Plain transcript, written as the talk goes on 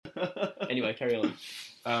Anyway, carry on.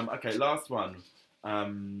 Okay, last one.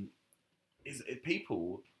 Is it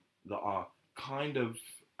people that are kind of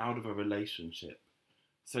out of a relationship?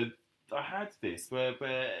 So I had this where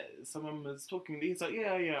someone was talking. He's like,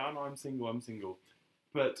 yeah, I know I'm single,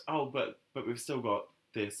 but we've still got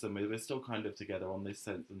this, and we're still kind of together on this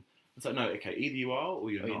sense. And it's like, no, okay, either you are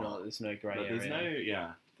or you're not. There's no grey Like, area. there's no,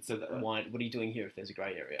 yeah. So Why? What are you doing here if there's a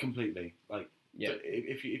grey area? Completely. Like, yeah. So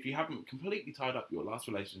if you haven't completely tied up your last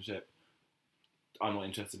relationship, I'm not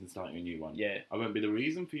interested in starting a new one. Yeah. I won't be the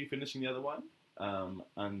reason for you finishing the other one.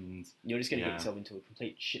 And you're just going to get yourself into a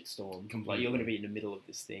complete shitstorm. Completely. Like, you're going to be in the middle of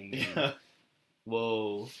this thing. Yeah.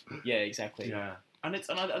 Whoa. Yeah, exactly. Yeah. And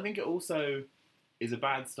I think it also is a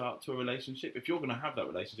bad start to a relationship. If you're going to have that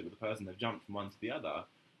relationship with the person, they've jumped from one to the other,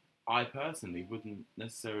 I personally wouldn't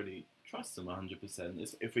necessarily trust them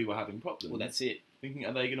 100% if we were having problems. Well, that's it. Thinking,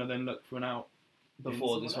 are they going to then look for an out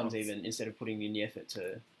before this one's even, instead of putting in the effort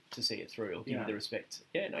to see it through or give you the respect.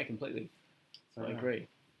 Yeah, no, completely. So, I agree.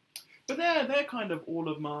 But they're kind of all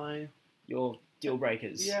of your deal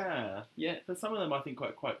breakers. Yeah. Yeah. But some of them I think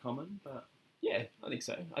quite common, but yeah, I think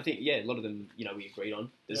so. I think a lot of them, we agreed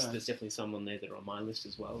on. There's definitely some on there that are on my list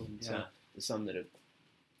as well, and there's some that are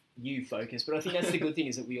you focused. But I think that's the good thing,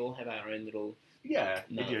 is that we all have our own little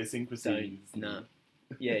idiosyncrasies.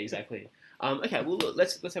 Yeah, exactly. Okay, well look,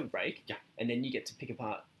 let's have a break. Yeah, and then you get to pick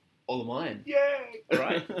apart all of mine. Yay! All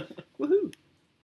right. Woohoo!